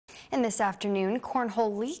And this afternoon,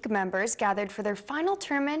 Cornhole League members gathered for their final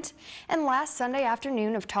tournament and last Sunday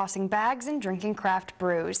afternoon of tossing bags and drinking craft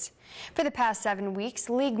brews. For the past 7 weeks,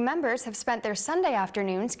 League members have spent their Sunday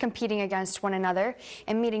afternoons competing against one another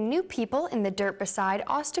and meeting new people in the dirt beside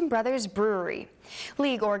Austin Brothers Brewery.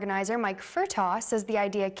 League organizer Mike Furtaw says the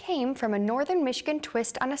idea came from a Northern Michigan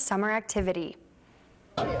twist on a summer activity.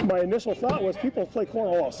 My initial thought was people play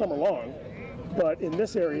cornhole all summer long, but in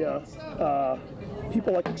this area,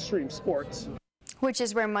 people like extreme sports. Which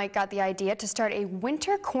is where Mike got the idea to start a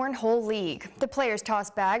winter cornhole league. The players toss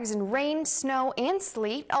bags in rain, snow, and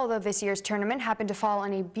sleet, although this year's tournament happened to fall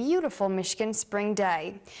on a beautiful Michigan spring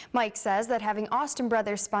day. Mike says that having Austin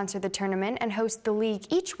Brothers sponsor the tournament and host the league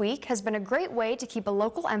each week has been a great way to keep a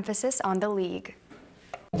local emphasis on the league.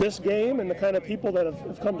 This game and the kind of people that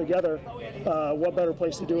have come together, what better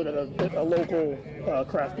place to do it at a local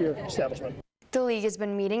craft beer establishment. The league has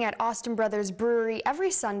been meeting at Austin Brothers Brewery every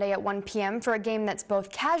Sunday at 1 p.m. for a game that's both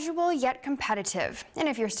casual yet competitive. And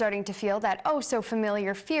if you're starting to feel that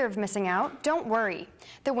oh-so-familiar fear of missing out, don't worry.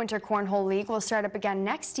 The Winter Cornhole League will start up again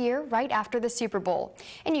next year, right after the Super Bowl.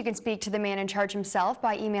 And you can speak to the man in charge himself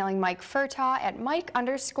by emailing Mike Furtaw at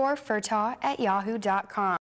mike_Furtaw@yahoo.com.